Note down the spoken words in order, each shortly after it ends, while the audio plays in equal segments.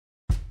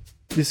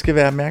Vi skal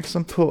være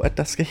opmærksom på, at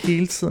der skal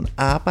hele tiden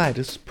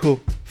arbejdes på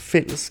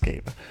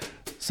fællesskaber.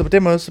 Så på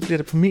den måde så bliver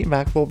det på min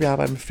vagt, hvor vi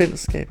arbejder med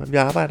fællesskaber. Vi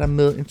arbejder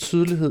med en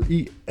tydelighed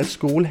i, at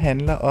skole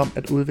handler om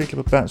at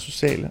udvikle på børns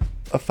sociale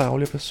og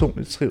faglige og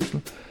personlige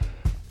trivsel.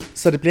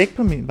 Så det bliver ikke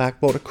på min vagt,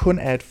 hvor der kun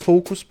er et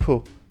fokus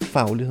på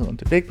fagligheden.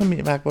 Det bliver ikke på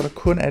min vagt, hvor der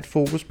kun er et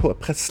fokus på at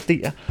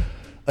præstere.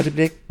 Og det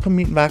bliver ikke på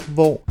min vagt,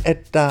 hvor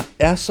at der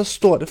er så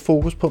stort et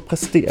fokus på at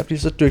præstere og blive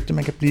så dygtig,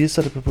 man kan blive,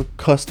 så det er på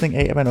bekostning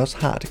af, at man også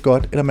har det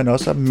godt, eller man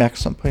også er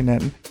opmærksom på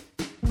hinanden.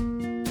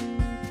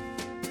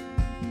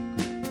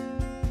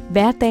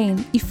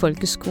 Hverdagen i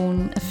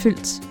folkeskolen er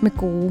fyldt med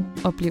gode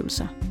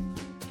oplevelser.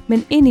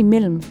 Men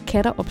indimellem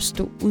kan der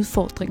opstå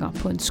udfordringer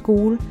på en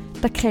skole,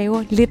 der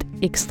kræver lidt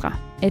ekstra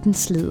af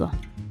dens leder.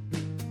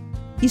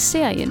 I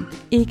serien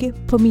Ikke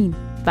på min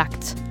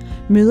vagt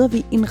møder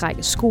vi en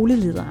række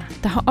skoleledere,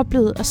 der har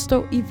oplevet at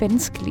stå i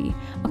vanskelige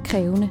og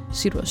krævende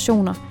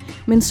situationer,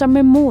 men som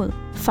med mod,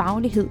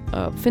 faglighed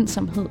og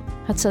opfindsomhed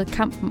har taget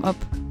kampen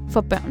op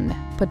for børnene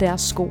på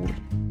deres skole.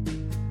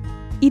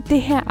 I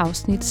det her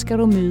afsnit skal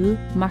du møde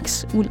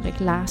Max Ulrik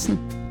Larsen,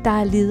 der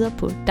er leder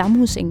på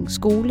Damhusengen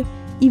Skole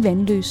i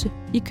Vanløse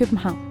i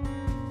København.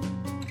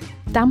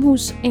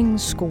 Damhusengen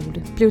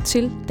Skole blev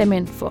til, da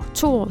man for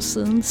 2 år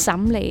siden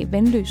sammenlagde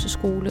Vanløse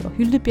Skole og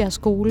Hyltebjerg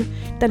Skole,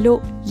 der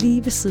lå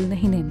lige ved siden af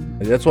hinanden.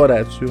 Jeg tror, der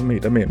er 20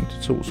 meter mellem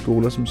de 2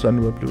 skoler, som så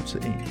nu er blevet til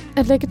en.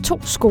 At lægge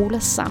 2 skoler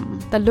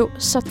sammen, der lå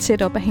så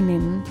tæt op ad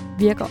hinanden,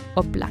 virker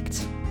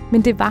oplagt.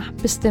 Men det var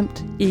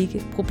bestemt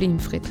ikke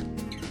problemfrit.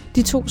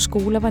 De 2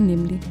 skoler var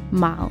nemlig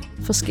meget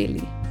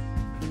forskellige.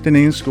 Den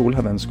ene skole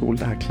har været en skole,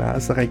 der har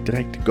klaret sig rigtig,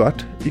 rigtig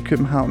godt i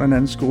København, og den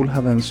anden skole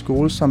har været en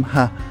skole, som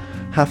har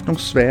haft nogle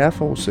svære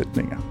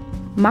forudsætninger.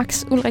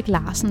 Max Ulrik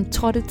Larsen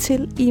trådte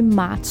til i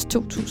marts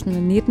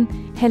 2019,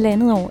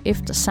 1,5 år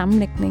efter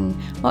sammenlægningen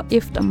og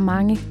efter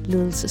mange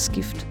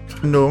ledelsesskift.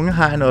 Nogle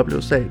har en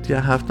oplevelse af, at de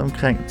har haft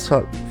omkring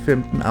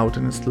 12-15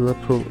 afdelingsledere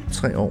på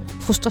 3 år.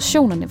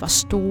 Frustrationerne var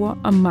store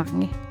og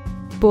mange.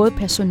 Både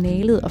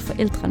personalet og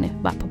forældrene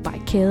var på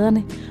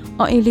barrikaderne,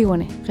 og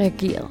eleverne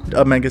reagerede.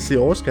 Og man kan se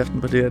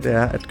overskriften på det her, det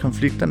er, at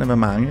konflikterne var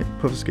mange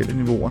på forskellige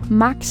niveauer.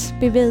 Max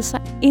bevægede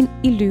sig ind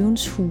i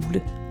løvens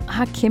hule og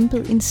har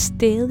kæmpet en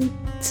stadig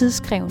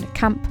tidskrævende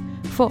kamp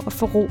for at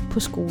få ro på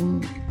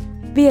skolen.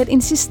 Ved at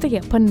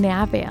insistere på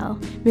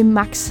nærværet vil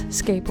Max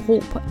skabe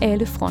ro på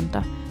alle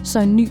fronter, så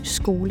en ny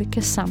skole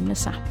kan samle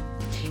sig.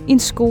 En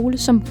skole,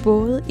 som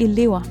både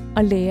elever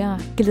og lærere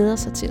glæder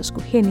sig til at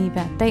skulle hen i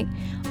hver dag,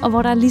 og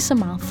hvor der er lige så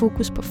meget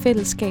fokus på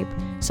fællesskab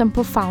som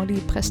på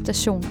faglige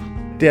præstationer.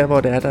 Der,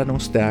 hvor der er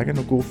nogle stærke,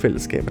 nogle gode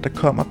fællesskaber. Der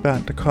kommer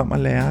børn, der kommer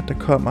lærere, der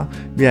kommer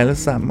vi alle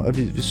sammen, og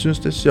vi synes,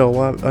 det er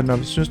sjovere. Og når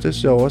vi synes, det er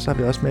sjovere, så har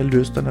vi også mere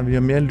lyst, og når vi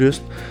har mere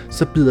lyst,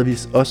 så bider vi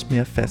også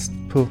mere fast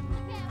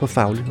på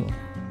fagligheden.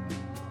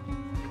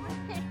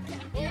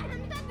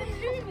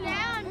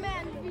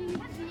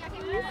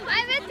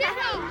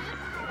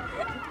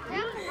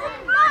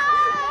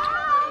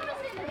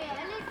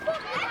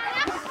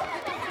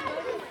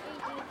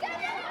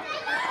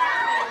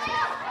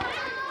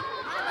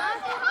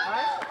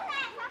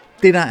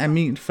 Det, der er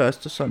min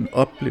første sådan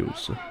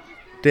oplevelse,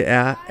 det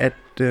er, at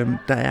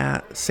der er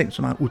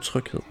sindssygt meget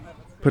utryghed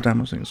på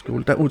Damhusengen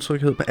Skole. Der er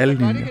utryghed på alle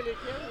linjer.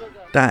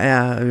 Der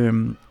er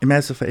en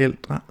masse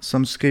forældre,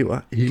 som skriver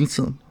hele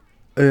tiden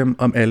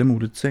om alle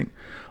mulige ting.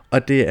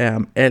 Og det er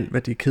om alt,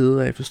 hvad de er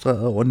kede af, frustreret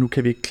over. Nu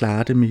kan vi ikke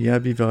klare det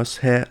mere, vi vil også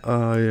have,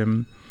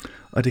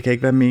 og det kan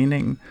ikke være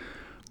meningen.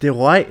 Det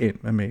røg ind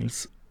med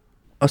mails.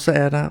 Og så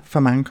er der for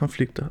mange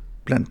konflikter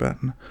blandt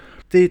børnene.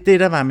 Det,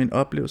 der var min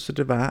oplevelse,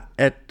 det var,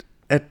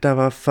 at der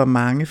var for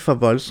mange for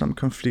voldsomme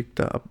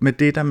konflikter. Og med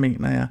det, der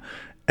mener jeg,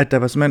 at der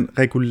var simpelthen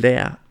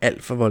regulær,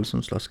 alt for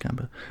voldsomme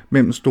slåskampe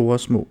mellem store og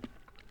små.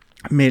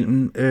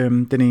 Mellem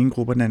den ene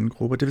gruppe og den anden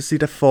gruppe. Det vil sige,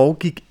 der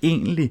foregik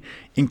egentlig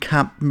en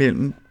kamp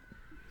mellem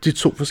de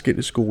 2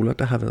 forskellige skoler,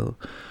 der har været.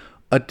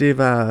 Og det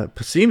var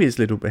på sin vis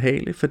lidt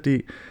ubehageligt,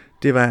 fordi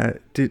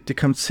det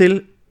kom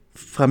til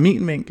fra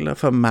min vinkel og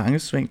fra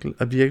manges vinkel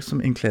at virke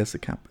som en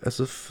klassekamp.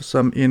 Altså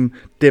som en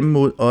dem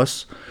mod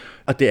os.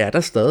 Og det er der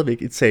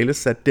stadigvæk i tale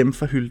sat dem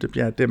for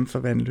Hyltebjerg, dem for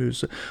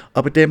Vanløse.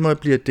 Og på den måde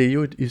bliver det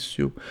jo et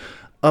issue.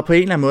 Og på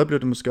en eller anden måde blev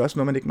det måske også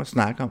noget, man ikke må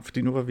snakke om,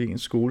 fordi nu var vi i en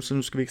skole, så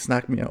nu skal vi ikke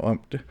snakke mere om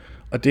det.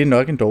 Og det er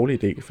nok en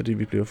dårlig idé, fordi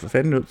vi bliver for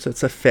fanden nødt til at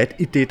tage fat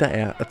i det, der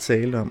er at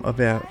tale om, og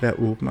være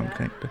åben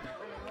omkring det.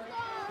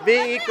 Ved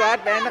I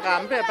godt, hvad en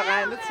rampe er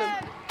beregnet til?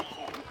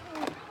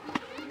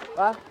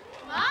 Hvad?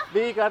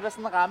 Ved I godt, hvad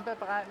sådan en rampe er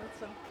beregnet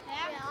til?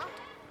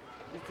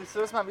 Ja. Det ser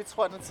ud som om, vi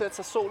tror, den er til at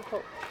tage sol på.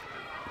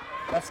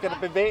 Man skal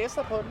da bevæge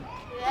sig på den.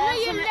 Ja,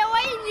 så laver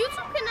I en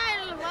YouTube-kanal,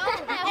 eller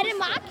hvad? Er det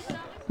Max?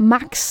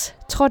 Max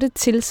trådte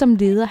til som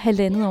leder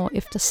 1,5 år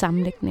efter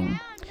sammenlægningen.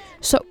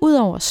 Så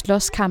udover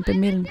slåskampe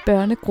mellem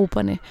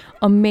børnegrupperne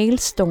og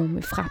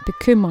mailstorme fra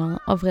bekymrede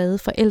og vrede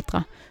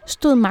forældre,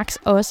 stod Max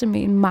også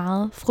med en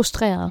meget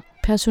frustreret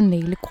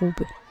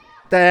personalegruppe.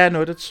 Der er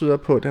noget, der tyder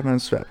på, at det var en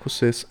svær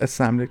proces at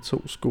sammenlægge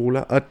 2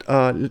 skoler.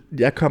 Og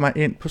jeg kommer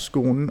ind på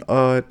skolen,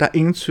 og der er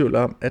ingen tvivl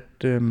om,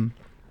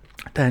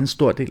 der er en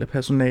stor del af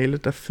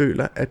personalet, der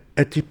føler,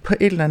 at de på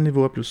et eller andet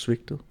niveau er blevet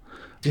svigtet.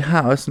 De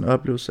har også en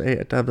oplevelse af,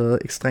 at der har været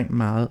ekstremt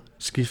meget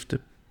skifte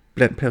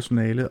blandt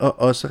personalet, og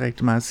også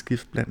rigtig meget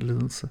skift blandt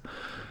ledelse.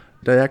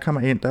 Da jeg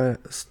kommer ind, der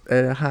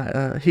har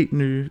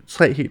jeg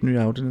 3 helt nye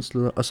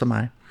afdelingsledere, og så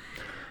mig.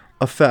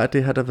 Og før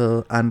det har der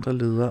været andre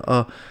ledere,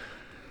 og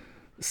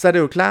så er det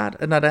jo klart,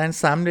 at når der er en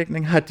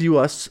sammenlægning, har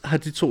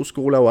de 2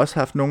 skoler jo også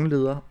haft nogle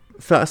ledere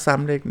før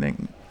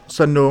sammenlægningen.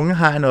 Så nogle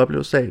har en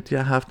oplevelse af, at de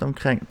har haft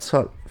omkring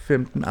 12-15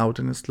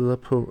 afdelingsledere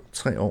på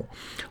 3 år.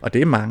 Og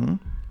det er mange.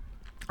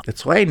 Jeg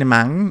tror egentlig,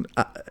 mange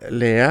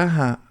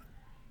lærere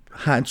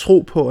har en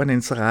tro på og en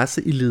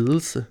interesse i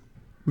ledelse,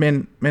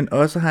 men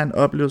også har en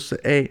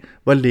oplevelse af,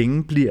 hvor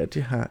længe bliver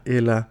de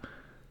her,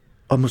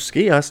 og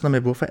måske også noget med,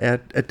 hvorfor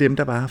at dem,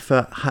 der var her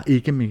før, har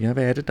ikke mere.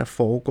 Hvad er det, der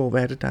foregår?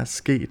 Hvad er det, der er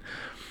sket?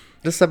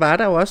 Så var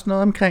der jo også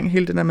noget omkring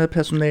hele det der med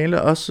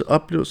personale, også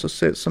opleve sig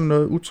selv som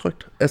noget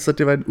utrygt. Altså,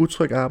 det var en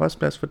utryg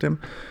arbejdsplads for dem.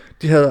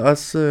 De havde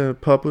også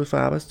påbud for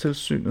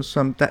Arbejdstilsynet,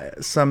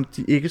 som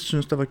de ikke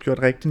synes der var gjort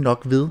rigtig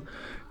nok ved.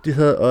 De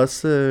havde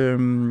også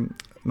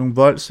nogle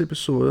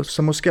voldsepisoder,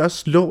 som måske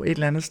også lå et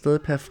eller andet sted i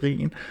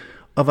periferien,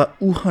 og var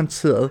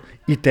uhåndteret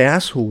i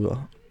deres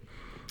hoveder.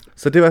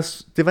 Så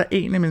det var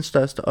en af mine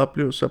største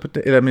oplevelser,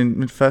 eller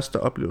min første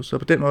oplevelse. Og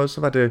på den måde,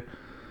 så var det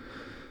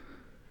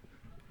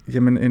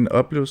en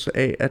oplevelse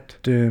af,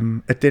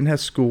 at den her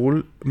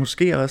skole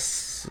måske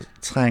også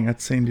trænger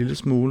til en lille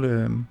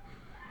smule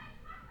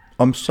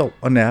omsorg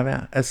og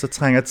nærvær. Altså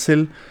trænger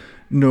til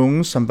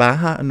nogen, som var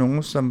her, og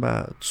nogen, som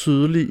var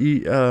tydelige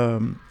i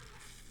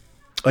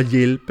at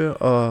hjælpe,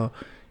 og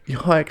i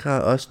høj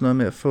grad også noget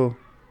med at få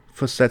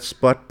sat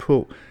spot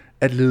på,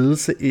 at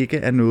ledelse ikke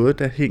er noget,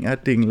 der hænger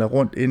og dingler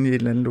rundt inde i et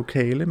eller andet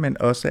lokale, men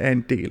også er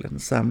en del af den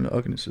samlede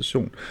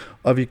organisation.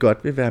 Og vi godt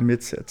vil være med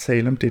til at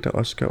tale om det, der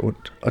også gør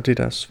ondt, og det,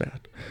 der er svært.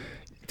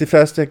 Det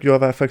første, jeg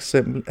gjorde, var for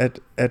eksempel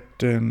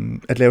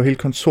at lave hele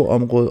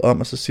kontorområdet om,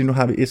 og så sige, nu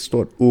har vi et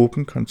stort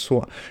åbent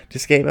kontor.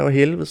 Det skaber jo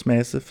helvedes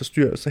masse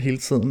forstyrrelser hele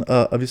tiden,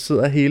 og vi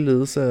sidder hele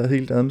ledelse og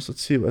hele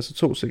administrativ, altså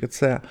 2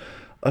 sekretærer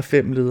og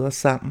 5 ledere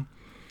sammen.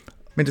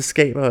 Men det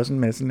skaber også en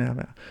masse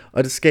nærvær.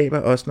 Og det skaber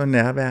også noget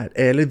nærvær, at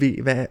alle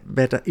ved,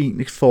 hvad der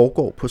egentlig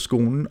foregår på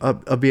skolen,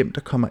 og hvem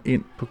der kommer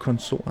ind på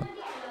kontoret.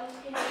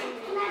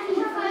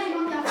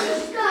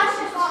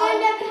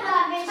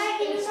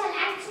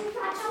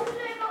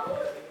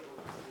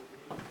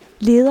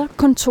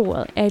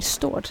 Lederkontoret er et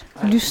stort,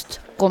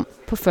 lyst rum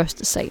på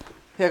første sal.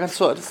 Her i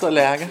kontoret, der sidder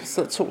Lærke, der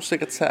sidder 2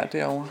 sekretærer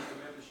derovre.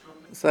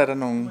 Så er der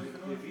nogle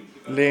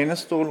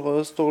lænestole,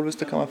 røde stole, hvis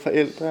der kommer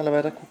forældre, eller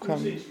hvad der kunne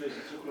komme.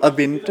 Og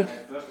vente,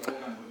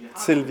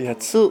 til vi har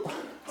tid.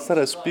 Så er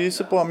der et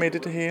spisebord midt i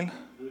det hele.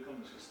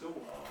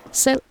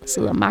 Selv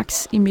sidder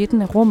Max i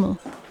midten af rummet,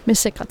 med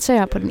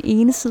sekretærer på den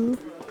ene side,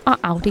 og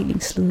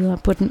afdelingsledere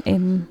på den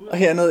anden. Og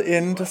hernede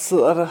inde, der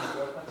sidder der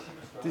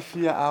de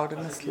 4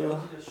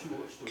 afdelingsledere.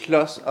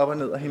 Klods op og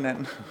ned af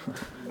hinanden.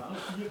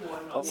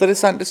 Så det er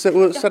sådan, det ser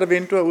ud. Så er der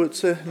vinduer ud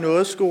til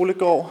noget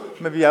skolegård,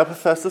 men vi er på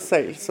første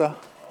sal, så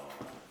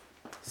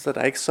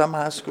der er ikke så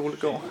meget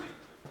skolegård.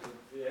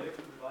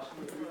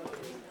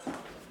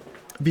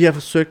 Vi har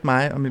forsøgt,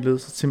 mig og mit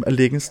ledelsesteam, at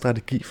lægge en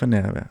strategi for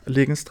nærvær, at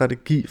lægge en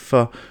strategi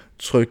for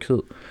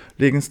tryghed,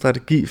 lægge en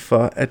strategi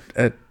for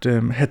at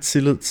have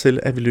tillid til,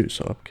 at vi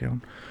løser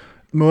opgaven.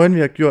 Måden, vi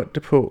har gjort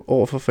det på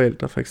over for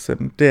forældre for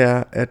eksempel, det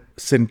er at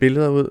sende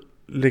billeder ud,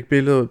 lægge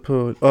billeder ud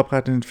på,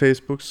 oprette en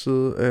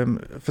Facebook-side,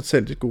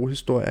 fortælle de gode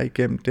historier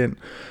igennem den,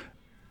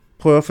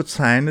 prøve at få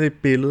tegnet et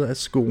billede af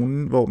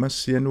skolen, hvor man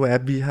siger, nu er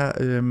vi her,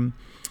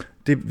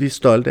 vi er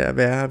stolte af at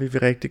være, vi vil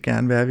rigtig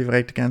gerne være, vi vil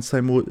rigtig gerne tage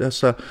imod jer,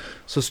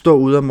 så stå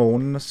ude om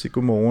morgenen og sige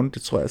godmorgen,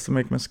 det tror jeg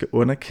simpelthen ikke, man skal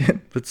underkende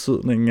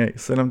betydningen af,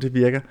 selvom det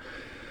virker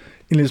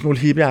en lille smule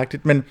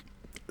hippieagtigt, men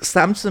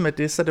samtidig med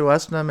det, så er det jo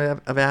også noget med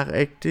at være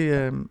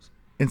rigtig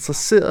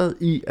interesseret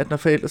i, at når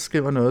forældre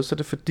skriver noget, så er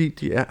det fordi,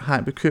 de har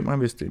en bekymring,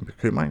 hvis det er en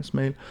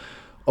bekymringsmail,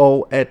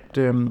 og at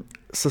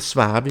så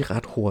svarer vi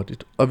ret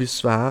hurtigt, og vi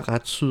svarer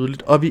ret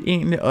tydeligt, og vi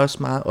egentlig også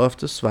meget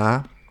ofte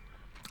svarer,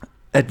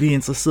 at vi er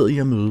interesseret i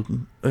at møde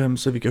dem,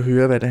 så vi kan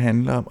høre, hvad det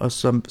handler om, og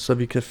så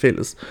vi kan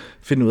fælles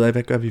finde ud af,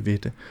 hvad gør vi ved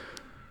det.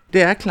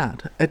 Det er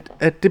klart,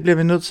 at det bliver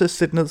vi nødt til at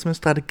sætte ned som en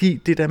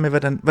strategi, det der med,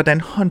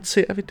 hvordan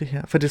håndterer vi det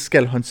her, for det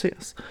skal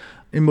håndteres.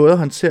 En måde at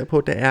håndtere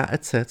på, det er at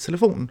tage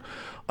telefonen.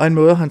 Og en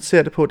måde at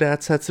håndtere det på, det er at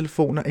tage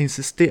telefonen og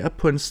insistere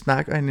på en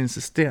snak, og en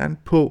insisteren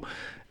på,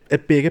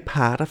 at begge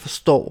parter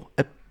forstår,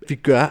 at vi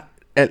gør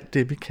alt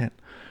det, vi kan.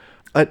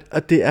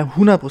 Og det er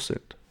 100%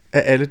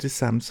 af alle de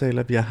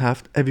samtaler, vi har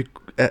haft, at vi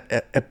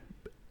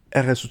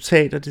at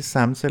resultater af de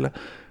samtaler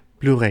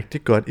blev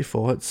rigtig godt i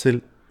forhold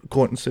til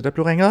grunden til, at der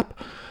blev ringet op.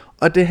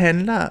 Og det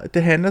handler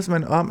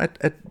simpelthen om,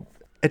 at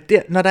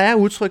når der er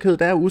utryghed,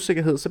 der er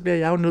usikkerhed, så bliver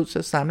jeg jo nødt til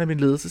at samle min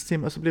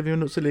ledelsesteam, og så bliver vi jo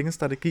nødt til at lægge en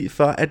strategi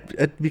for,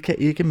 at vi kan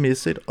ikke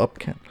misse et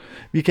opkald.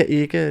 Vi kan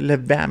ikke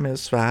lade være med at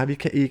svare, vi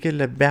kan ikke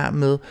lade være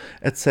med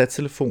at tage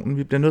telefonen.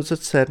 Vi bliver nødt til at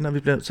tage den, og vi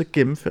bliver nødt til at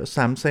gennemføre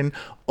samtalen,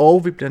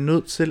 og vi bliver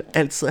nødt til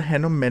altid at have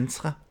nogle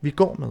mantra, vi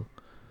går med.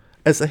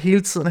 Altså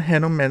hele tiden at have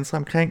nogle mantra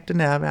omkring det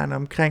nærværende,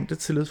 omkring det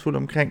tillidsfulde,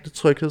 omkring det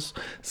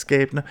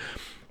tryghedsskabende.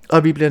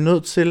 Og vi bliver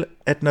nødt til,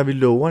 at når vi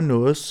lover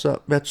noget, så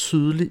være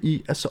tydelige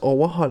i, at så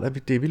overholder vi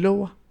det, vi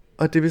lover.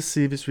 Og det vil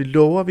sige, hvis vi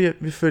lover, at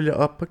vi følger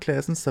op på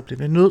klassen, så bliver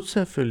vi nødt til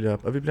at følge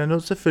op. Og vi bliver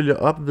nødt til at følge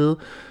op ved,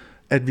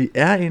 at vi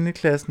er inde i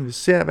klassen, vi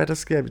ser, hvad der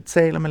sker, vi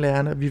taler med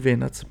lærerne, og vi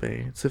vender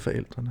tilbage til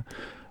forældrene.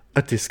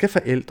 Og det skal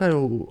forældre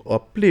jo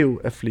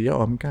opleve af flere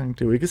omgange.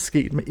 Det er jo ikke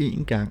sket med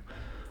én gang,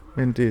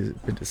 men det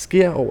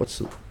sker over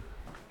tid.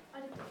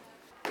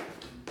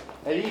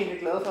 Er I egentlig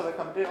glade for at være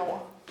kommet derover?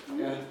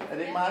 Ja. Er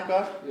det ikke meget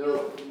godt? Jo,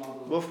 det er meget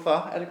godt. Hvorfor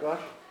er det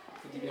godt?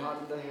 Fordi vi har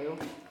den der have.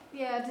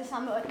 Ja, det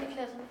samme med 8.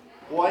 klasse.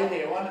 Bruger I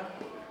haverne?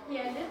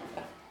 Ja, lidt.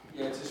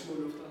 Ja, til små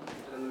lufter.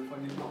 Eller fra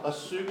en lille. Og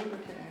cykel?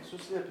 Jeg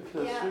synes, at vi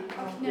kører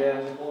cykel. Ja,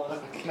 jeg bruger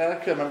også.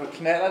 Kører man på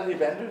knaller i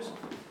vandløse?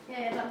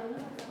 Ja, der er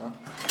muligt.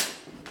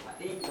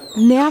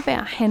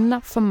 Nærvær handler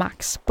for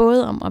Max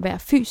både om at være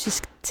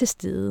fysisk til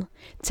stede,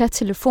 tage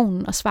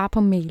telefonen og svare på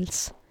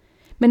mails.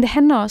 Men det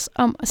handler også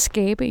om at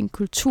skabe en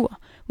kultur,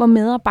 hvor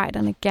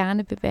medarbejderne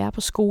gerne vil være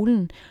på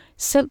skolen,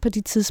 selv på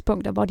de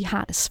tidspunkter, hvor de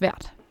har det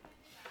svært.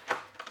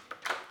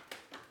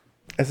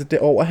 Altså det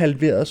er over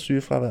halveret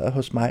sygefraværet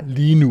hos mig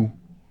lige nu.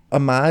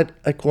 Og meget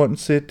af grunden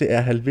til, at det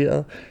er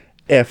halveret,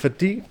 er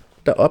fordi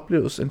der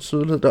opleves en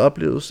tydelighed, der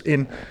opleves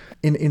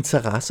en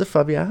interesse for,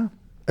 at vi er her.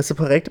 Altså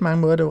på rigtig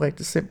mange måder er det jo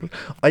rigtig simpelt.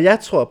 Og jeg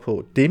tror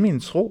på, det er min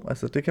tro,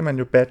 altså det kan man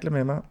jo battle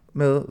med mig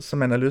med, som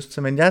man har lyst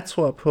til, men jeg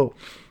tror på,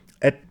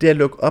 at det at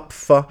lukke op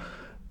for,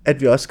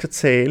 at vi også kan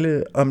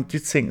tale om de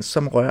ting,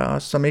 som rører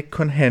os, som ikke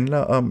kun handler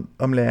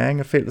om læring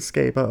og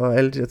fællesskaber og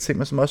alle de der ting,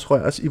 men som også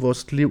rører os i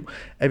vores liv,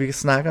 at vi kan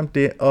snakke om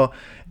det, og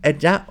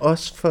at jeg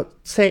også får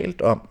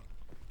talt om,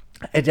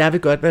 at jeg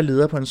vil godt være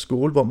leder på en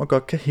skole, hvor man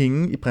godt kan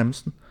hænge i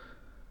bremsen.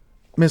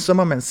 Men så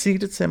må man sige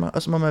det til mig,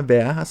 og så må man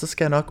være her, så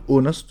skal jeg nok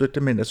understøtte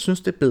det, men jeg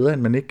synes, det er bedre,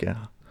 end man ikke er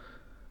her.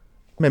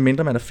 Men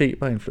mindre man er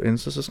feber og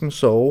influenza, så skal man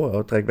sove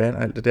og drikke vand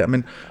og alt det der.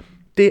 Men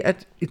det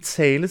at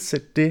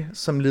italesætte det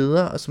som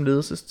leder og som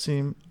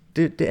ledelsesteam,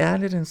 det er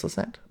lidt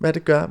interessant, hvad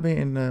det gør ved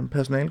en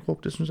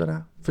personalegruppe, det synes jeg det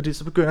er. Fordi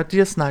så begynder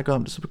de at snakke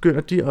om det, så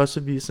begynder de også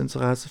at vise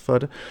interesse for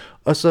det.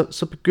 Og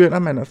så begynder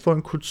man at få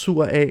en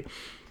kultur af,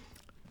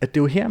 at det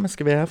er jo her, man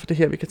skal være, for det er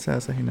her, vi kan tage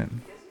os af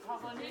hinanden.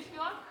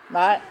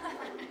 Nej.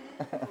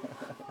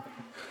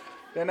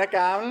 Den er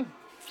gammel.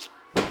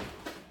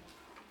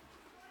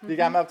 Vi er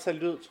gerne med at optage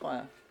lyd, tror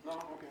jeg. Nå,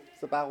 okay.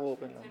 Så bare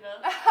råb eller noget.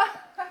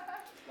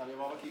 Jeg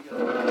var oppe og kigge efter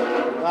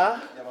dig. Hvad?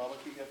 Jeg var oppe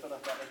og kigge efter dig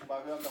før. Jeg skulle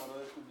bare høre, om der var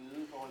noget, jeg skulle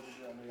vide i forhold til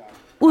det der med gang.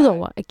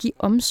 Udover at give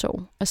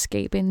omsorg og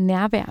skabe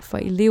nærvær for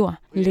elever,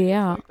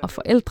 lærere og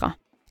forældre,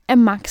 er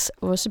Max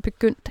også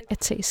begyndt at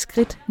tage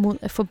skridt mod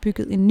at få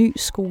bygget en ny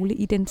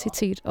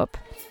skoleidentitet op.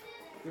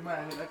 Det må jeg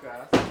hellere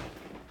gøre.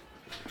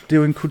 Det er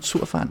jo en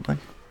kulturforandring.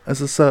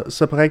 Altså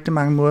så på rigtig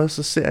mange måder,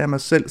 så ser jeg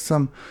mig selv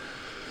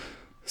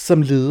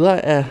som leder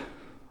af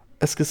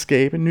at skal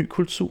skabe en ny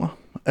kultur.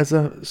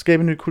 Altså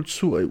skabe en ny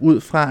kultur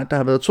ud fra, at der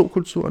har været 2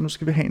 kulturer, og nu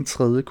skal vi have en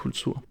 3.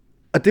 kultur.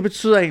 Og det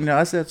betyder egentlig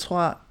også, at jeg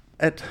tror,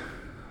 at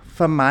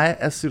for mig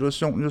er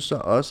situationen jo så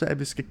også, at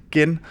vi skal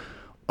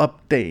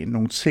genopdage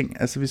nogle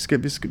ting. Altså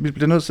vi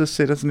bliver nødt til at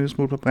sætte os en lille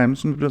smule på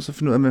bremsen. Vi bliver nødt til at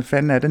finde ud af, hvad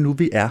fanden er det nu,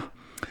 vi er.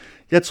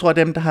 Jeg tror, at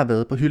dem, der har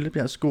været på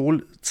Hyldebjerg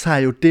skole, tager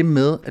jo det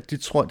med, at de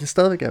tror, at de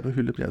stadigvæk er på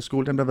Hyldebjerg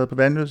skole. Dem, der har været på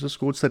Vandløse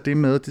skole, tager det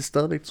med, at de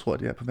stadigvæk tror, at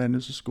de er på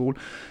Vandløse skole.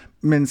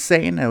 Men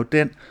sagen er jo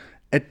den,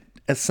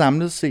 at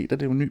samlet set er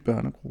det jo en ny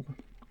børnegruppe.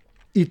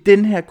 I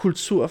den her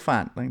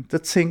kulturforandring, der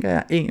tænker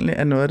jeg egentlig,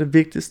 at noget af det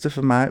vigtigste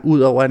for mig,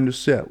 udover at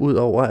analysere,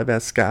 udover at være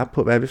skarp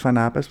på, hvad er vi for en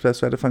arbejdsplads,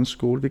 hvad er det for en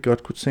skole, vi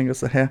godt kunne tænke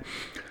os at have,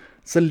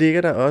 så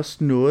ligger der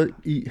også noget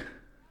i,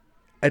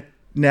 at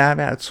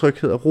nærvær,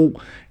 tryghed og ro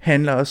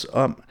handler også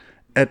om,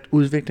 at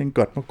udviklingen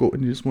godt må gå en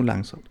lille smule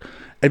langsomt.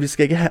 At vi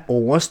skal ikke have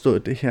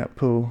overstået det her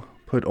på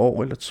 1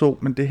 år eller 2,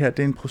 men det her,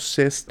 det er en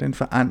proces, det er en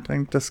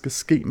forandring, der skal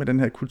ske med den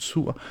her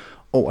kultur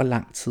over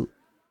lang tid.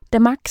 Da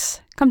Max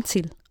kom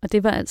til, og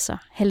det var altså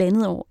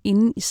 1,5 år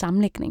inde i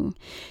sammenlægningen,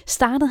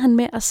 startede han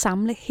med at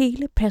samle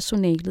hele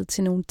personalet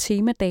til nogle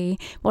temadage,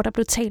 hvor der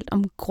blev talt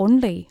om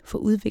grundlag for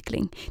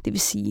udvikling. Det vil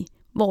sige,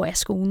 hvor er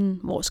skolen,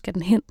 hvor skal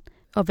den hen,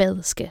 og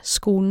hvad skal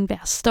skolen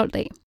være stolt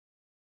af.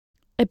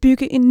 At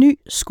bygge en ny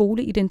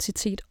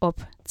skoleidentitet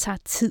op tager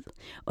tid,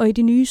 og i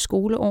de nye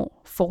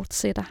skoleår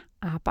fortsætter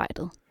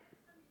arbejdet.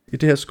 I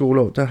det her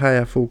skoleår, der har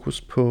jeg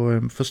fokus på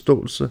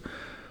forståelse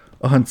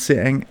og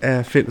håndtering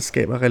af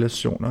fællesskaber,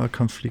 relationer og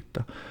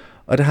konflikter.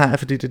 Og det har jeg,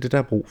 fordi det er det, der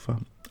er brug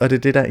for. Og det er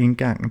det, der er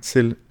indgangen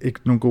til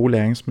nogle gode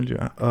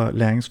læringsmiljøer og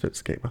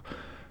læringsfællesskaber.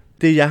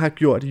 Det, jeg har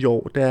gjort i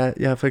år, det er, at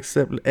jeg for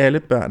eksempel, alle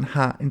børn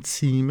har en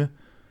time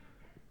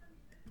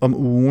om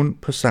ugen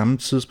på samme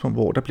tidspunkt,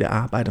 hvor der bliver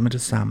arbejdet med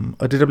det samme.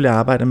 Og det, der bliver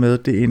arbejdet med,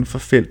 det er inden for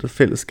feltet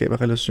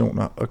fællesskaber,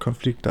 relationer og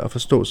konflikter og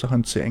forståelse og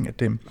håndtering af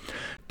dem.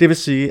 Det vil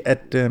sige,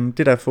 at det,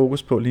 der er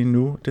fokus på lige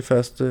nu, det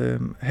første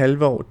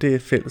halve år, det er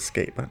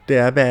fællesskaber. Det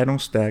er, hvad er nogle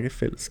stærke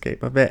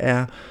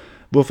fællesskaber?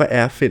 Hvorfor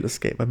er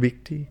fællesskaber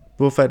vigtige?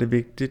 Hvorfor er det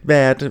vigtigt?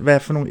 Hvad er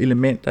for nogle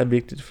elementer, der er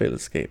vigtige i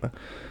fællesskaber?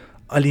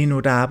 Og lige nu,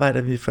 der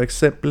arbejder vi for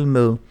eksempel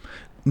med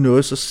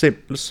noget så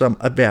simpelt som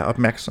at være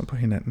opmærksom på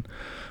hinanden,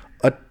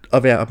 og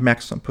at være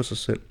opmærksom på sig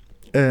selv.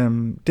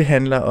 Det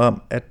handler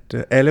om, at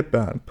alle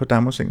børn på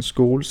Damhusingens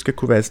skole skal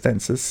kunne være i stand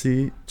til at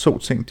sige 2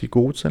 ting, de er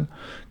gode til.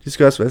 De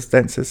skal også være i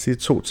stand til at sige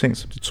 2 ting,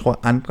 som de tror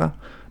andre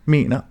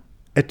mener,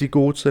 at de er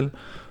gode til.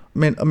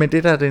 Men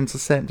det, der er det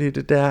interessante i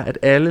det, det er, at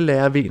alle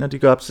lærere ved, når de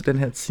går op til den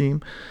her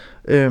team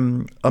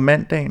om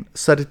mandagen,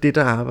 så er det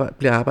der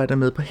bliver arbejdet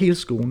med på hele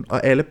skolen,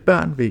 og alle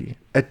børn ved,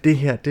 at det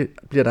her, det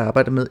bliver der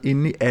arbejdet med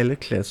inde i alle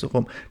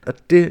klasserum. Og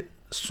det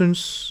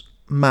synes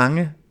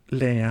mange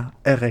lærere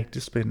er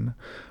rigtig spændende.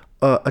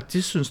 Og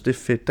de synes, det er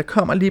fedt. Der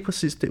kommer lige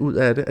præcis det ud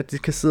af det, at de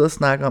kan sidde og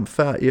snakke om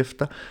før og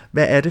efter,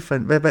 hvad er det for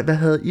hvad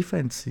havde I for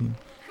en time?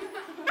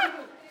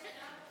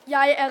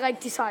 Jeg er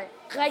rigtig sej.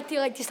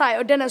 Rigtig sej,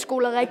 og den her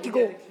skole er rigtig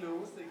god.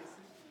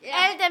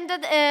 Alle dem, der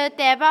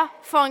dapper,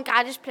 får en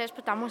gratis plads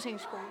på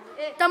Damhusingens skole.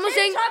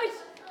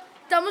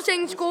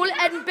 Damhusingens skole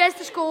er den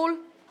bedste skole.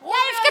 Jeg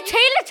elsker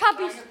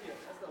Teletubbies!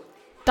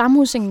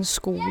 Damhusingens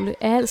skole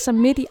er altså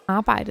midt i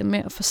arbejdet med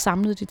at få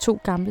samlet de 2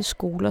 gamle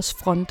skolers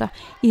fronter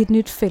i et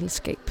nyt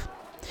fællesskab.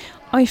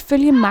 Og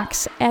ifølge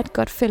Max er et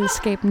godt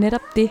fællesskab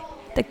netop det,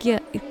 der giver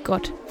et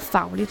godt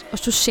fagligt og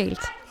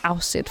socialt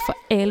afsæt for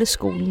alle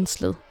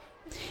skolens led.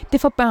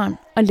 Det får børn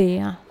og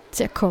lærere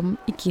til at komme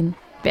igen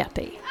hver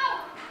dag.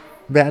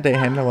 Hver dag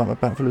handler om, at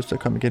børn får lyst til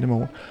at komme igen i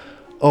morgen.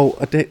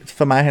 Og det,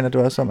 for mig handler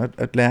det også om,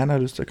 at lærerne har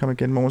lyst til at komme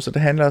igen i morgen. Så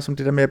det handler også om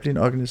det der med at blive en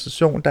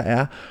organisation, der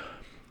er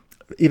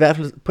i hvert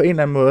fald på en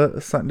eller anden måde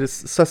sådan lidt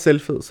så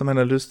selvfed, som man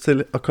har lyst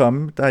til at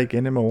komme der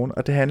igen i morgen.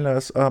 Og det handler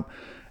også om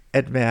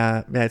at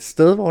være et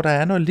sted, hvor der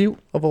er noget liv,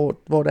 og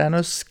hvor der er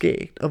noget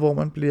skægt, og hvor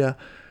man bliver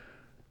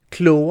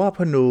klogere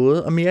på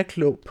noget, og mere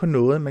klog på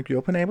noget, end man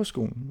gjorde på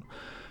naboskolen.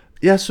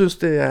 Jeg synes,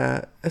 det er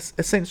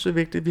sindssygt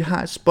vigtigt, at vi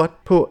har et spot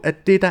på,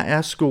 at det, der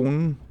er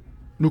skolen,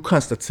 nu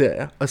konstaterer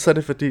jeg, og så er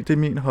det fordi, det er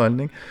min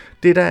holdning,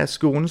 det, der er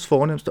skolens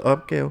fornemste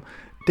opgave,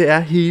 det er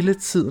hele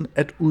tiden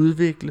at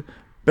udvikle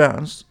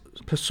børns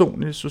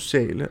personlige,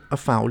 sociale og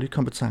faglige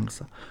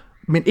kompetencer.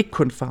 Men ikke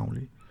kun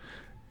faglige.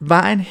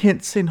 Vejen hen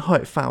til en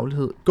høj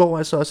faglighed går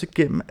altså også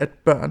igennem, at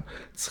børn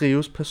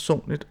trives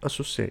personligt og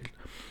socialt.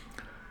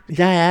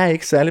 Jeg er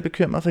ikke særlig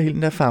bekymret for hele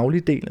den der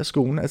faglige del af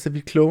skolen. Altså, vi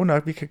er kloge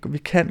nok, vi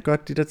kan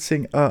godt de der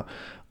ting, og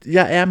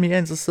jeg er mere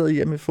interesseret i,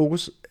 at mit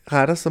fokus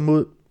retter sig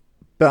mod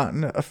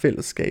børnene og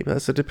fællesskabet,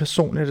 altså det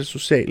personlige og det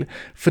sociale,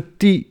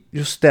 fordi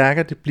jo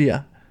stærkere det bliver,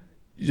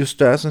 jo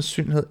større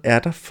sandsynlighed er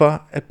der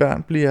for, at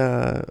børn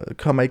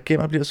kommer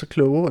igennem og bliver så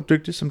kloge og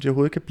dygtige, som de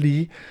overhovedet kan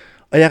blive.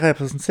 Og jeg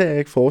repræsenterer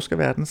ikke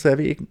forskerverdenen, så jeg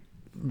ved ikke,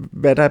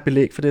 hvad der er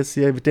belæg for det, jeg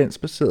siger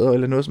evidensbaseret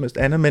eller noget som helst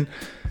andet,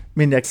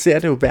 men jeg ser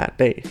det jo hver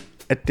dag,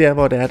 at der,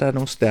 hvor der er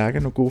nogle stærke,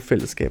 nogle gode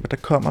fællesskaber, der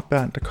kommer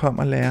børn, der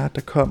kommer lærere,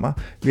 der kommer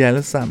vi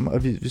alle sammen,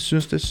 og vi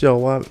synes, det er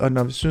sjovere, og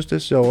når vi synes, det er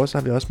sjovere, så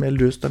har vi også mere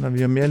lyst, og når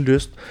vi har mere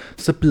lyst,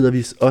 så bider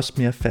vi også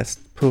mere fast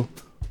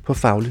på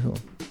fagligheden.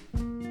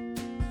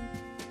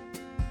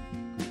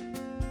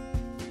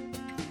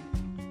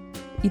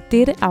 I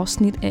dette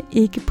afsnit af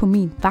Ikke på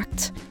min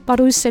vagt var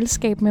du i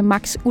selskab med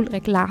Max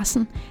Ulrik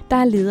Larsen, der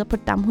er leder på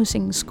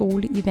Damhusingens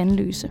skole i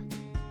Vanløse.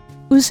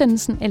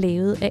 Udsendelsen er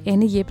lavet af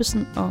Anne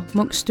Jeppesen og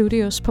Munch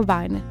Studios på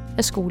vegne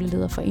af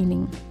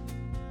Skolelederforeningen.